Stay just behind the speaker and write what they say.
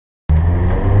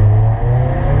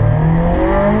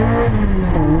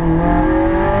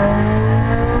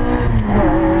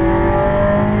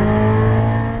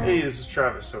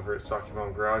at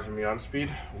Nd2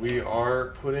 Miataspeed. We are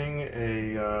putting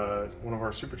one of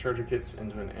our supercharger kits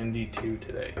into an Nd2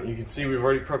 today. You can see we've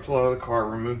already prepped a lot of the car,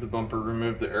 removed the bumper,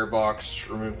 removed the air box,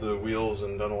 removed the wheels,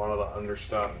 and done a lot of the under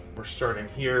stuff. We're starting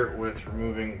here with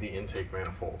removing the intake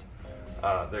manifold.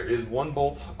 There is one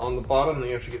bolt on the bottom that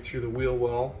you have to get through the wheel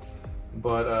well,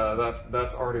 but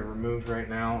that's already removed right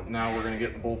now. Now we're going to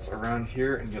get the bolts around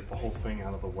here and get the whole thing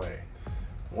out of the way.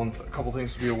 A couple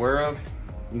things to be aware of.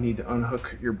 You need to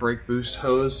unhook your brake boost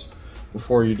hose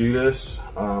before you do this,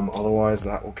 otherwise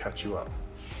that will catch you up.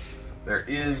 There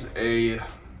is a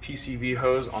PCV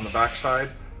hose on the back side.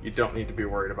 You don't need to be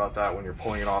worried about that. When you're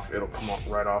pulling it off, it'll come up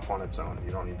right off on its own.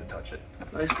 You don't need to touch it.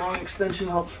 Nice long extension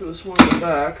helps for this one in the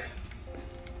back.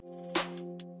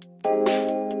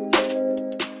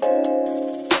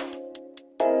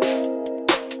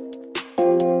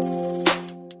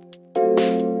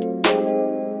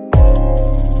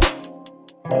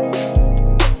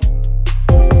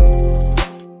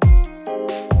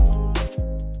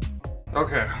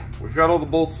 Okay, we've got all the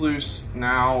bolts loose.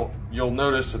 Now you'll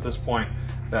notice at this point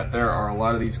that there are a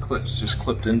lot of these clips just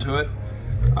clipped into it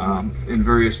in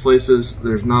various places.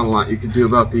 There's not a lot you can do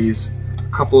about these.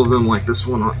 A couple of them, like this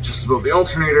one just above the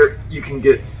alternator, you can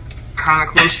get kind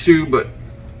of close to, but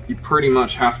you pretty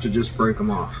much have to just break them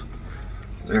off.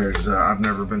 I've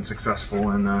never been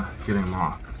successful in getting them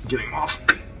off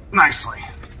nicely.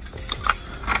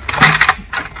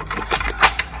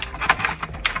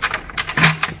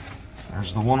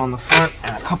 There's the one on the front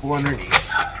and a couple underneath.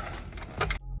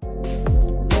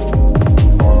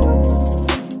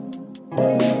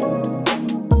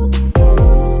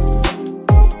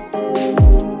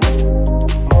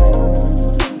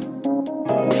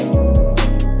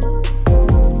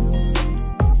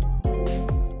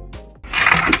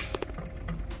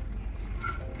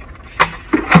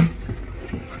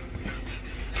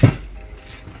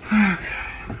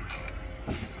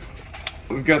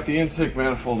 We've got the intake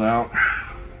manifold out.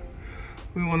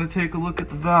 We want to take a look at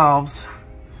the valves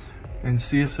and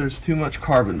see if there's too much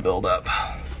carbon buildup.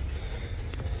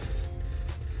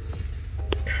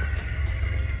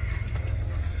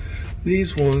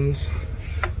 These ones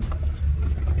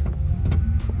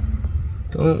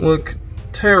don't look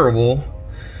terrible,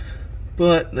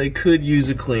 but they could use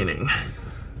a cleaning.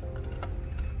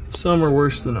 Some are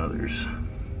worse than others.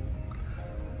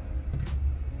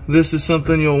 This is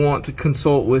something you'll want to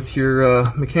consult with your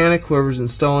mechanic, whoever's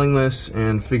installing this,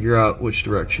 and figure out which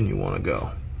direction you want to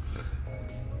go.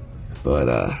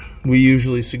 But we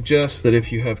usually suggest that if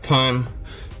you have time,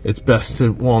 it's best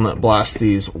to walnut blast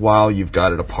these while you've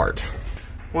got it apart.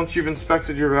 Once you've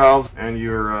inspected your valves and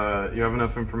you have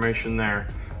enough information there,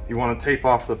 you want to tape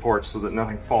off the ports so that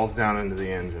nothing falls down into the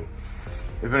engine.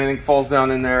 If anything falls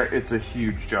down in there, it's a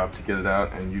huge job to get it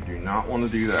out, and you do not want to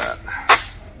do that.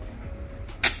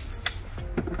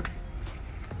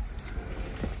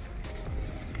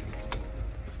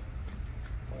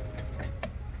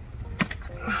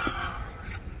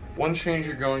 One change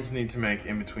you're going to need to make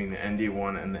in between the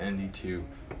Nd1 and the Nd2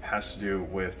 has to do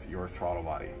with your throttle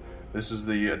body. This is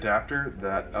the adapter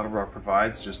that Edelbrock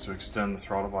provides just to extend the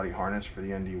throttle body harness for the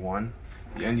Nd1.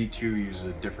 The Nd2 uses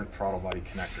a different throttle body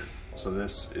connector, so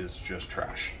this is just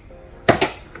trash.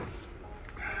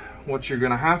 What you're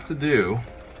going to have to do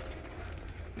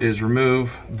is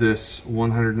remove this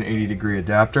 180-degree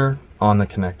adapter on the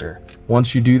connector.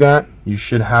 Once you do that, you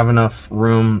should have enough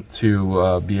room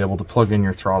to be able to plug in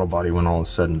your throttle body when all is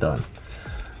said and done.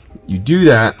 You do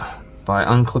that by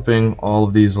unclipping all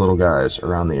of these little guys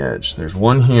around the edge. There's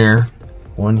one here,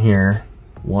 one here,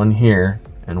 one here,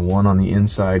 and one on the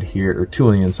inside here, or two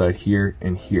on the inside here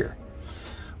and here.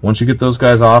 Once you get those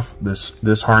guys off,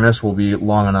 this harness will be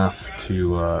long enough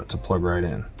to plug right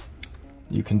in.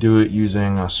 You can do it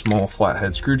using a small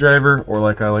flathead screwdriver, or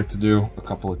like I like to do, a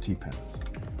couple of T-pins.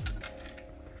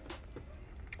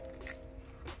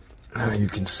 Now you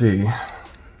can see,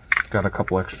 got a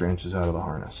couple extra inches out of the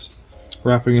harness.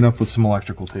 Wrapping it up with some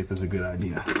electrical tape is a good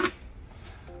idea.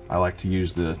 I like to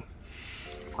use the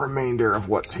remainder of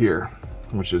what's here,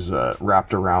 which is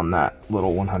wrapped around that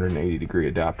little 180-degree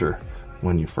adapter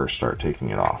when you first start taking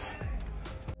it off.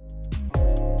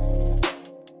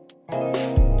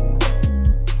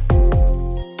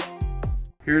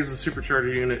 Here's the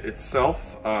supercharger unit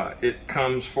itself. It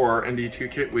comes for our Nd2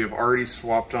 kit. We have already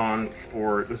swapped on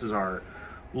for, this is our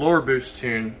lower boost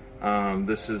tune.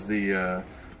 This is the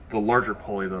larger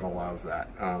pulley that allows that.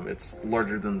 It's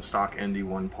larger than the stock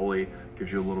Nd1 pulley,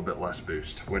 gives you a little bit less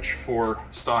boost, which for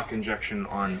stock fuel injection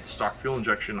on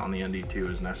the Nd2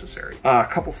 is necessary. A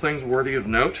couple things worthy of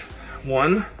note.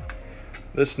 One,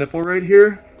 this nipple right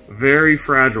here, Very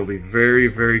fragile. Be very,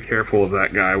 very careful of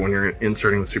that guy when you're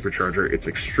inserting the supercharger. It's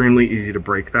extremely easy to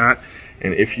break that.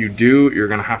 And if you do, you're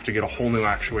gonna have to get a whole new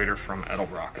actuator from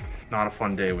Edelbrock. Not a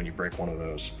fun day when you break one of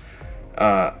those.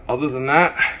 Other than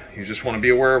that, you just wanna be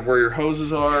aware of where your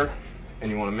hoses are, and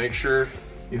you wanna make sure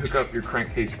you hook up your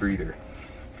crankcase breather.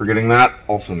 Forgetting that,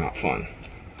 also not fun.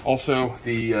 Also,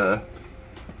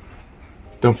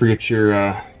 don't forget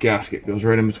your gasket goes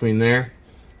right in between there.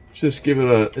 Just give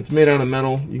it it's made out of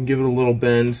metal. You can give it a little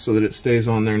bend so that it stays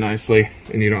on there nicely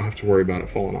and you don't have to worry about it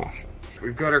falling off.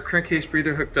 We've got our crankcase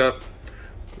breather hooked up.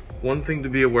 One thing to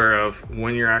be aware of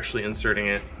when you're actually inserting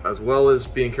it, as well as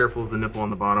being careful of the nipple on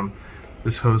the bottom,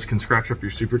 this hose can scratch up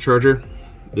your supercharger.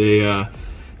 They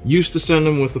used to send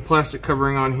them with the plastic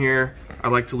covering on here. I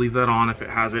like to leave that on if it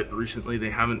has it. Recently they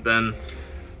haven't been.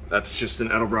 That's just an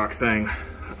Edelbrock thing.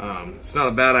 It's not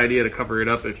a bad idea to cover it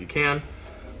up if you can,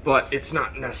 but it's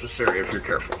not necessary if you're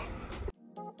careful.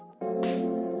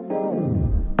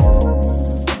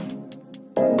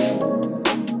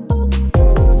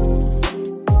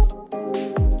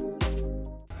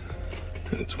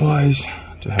 And it's wise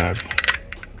to have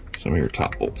some of your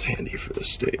top bolts handy for this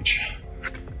stage.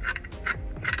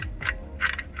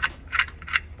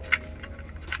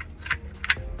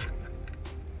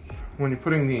 When you're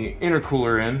putting the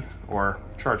intercooler in, or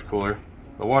charge cooler,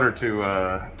 the water to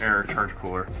air charge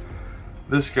cooler,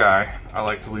 this guy I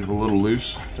like to leave a little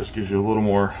loose. Just gives you a little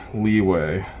more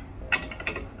leeway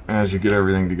as you get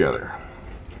everything together.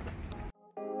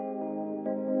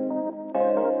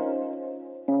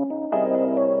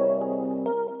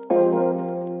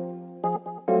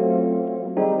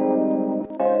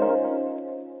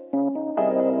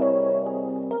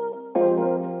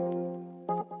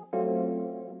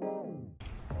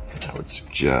 I would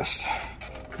suggest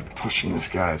pushing this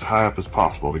guy as high up as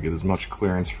possible to get as much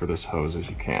clearance for this hose as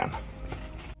you can.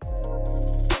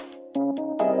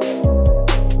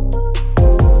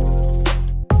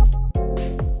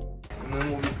 And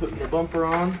then we'll be putting the bumper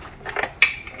on.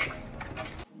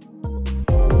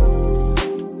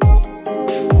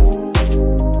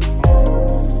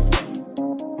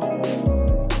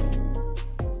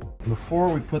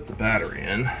 Before we put the battery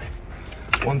in,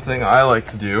 one thing I like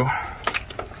to do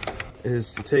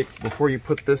is to take, before you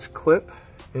put this clip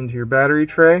into your battery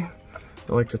tray,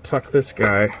 I like to tuck this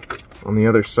guy on the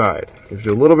other side. Gives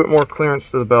you a little bit more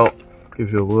clearance to the belt,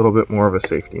 gives you a little bit more of a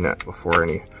safety net before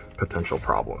any potential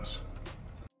problems.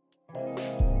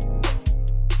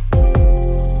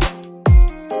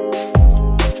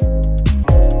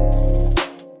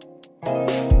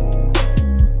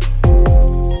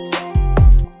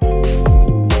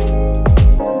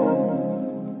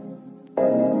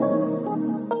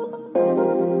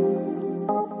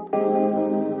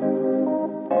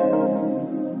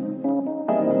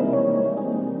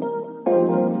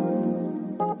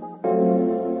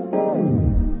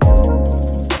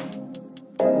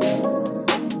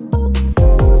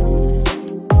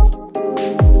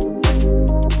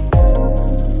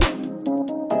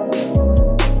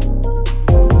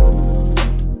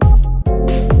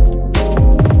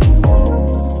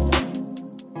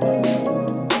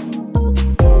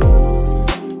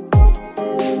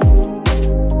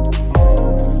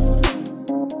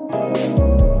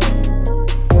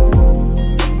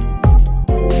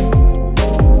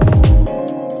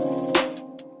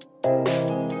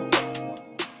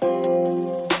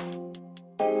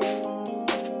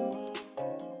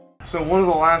 So one of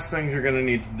the last things you're going to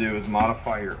need to do is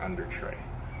modify your under tray.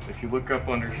 If you look up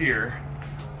under here,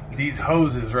 these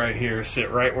hoses right here sit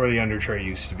right where the under tray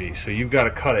used to be. So you've got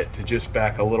to cut it to just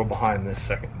back a little behind this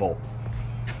second bolt.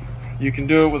 You can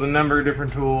do it with a number of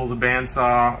different tools, a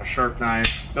bandsaw, a sharp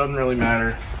knife, doesn't really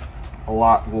matter. A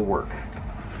lot will work.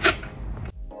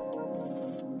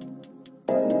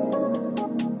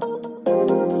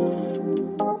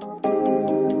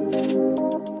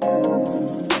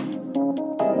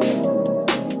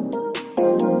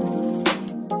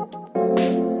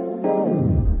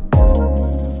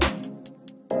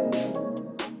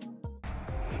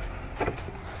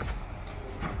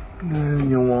 Then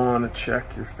you'll want to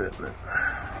check your fitment.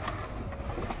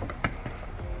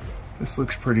 This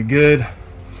looks pretty good.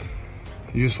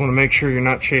 You just want to make sure you're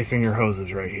not chafing your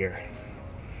hoses right here.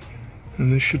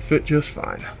 And this should fit just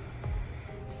fine.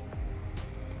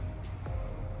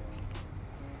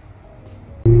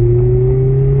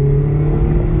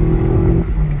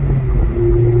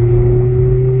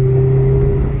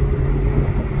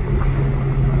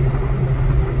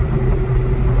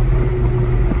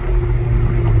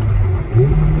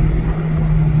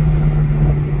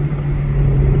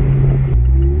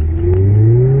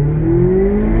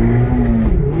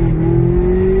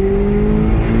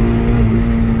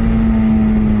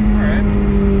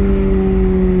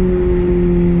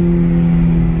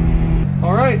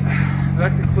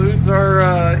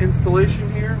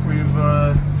 we've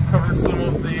covered some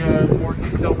of the more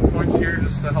detailed points here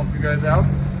just to help you guys out.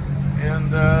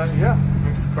 And yeah,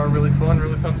 makes the car really fun,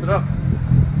 really pumps it up.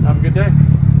 Have a good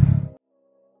day.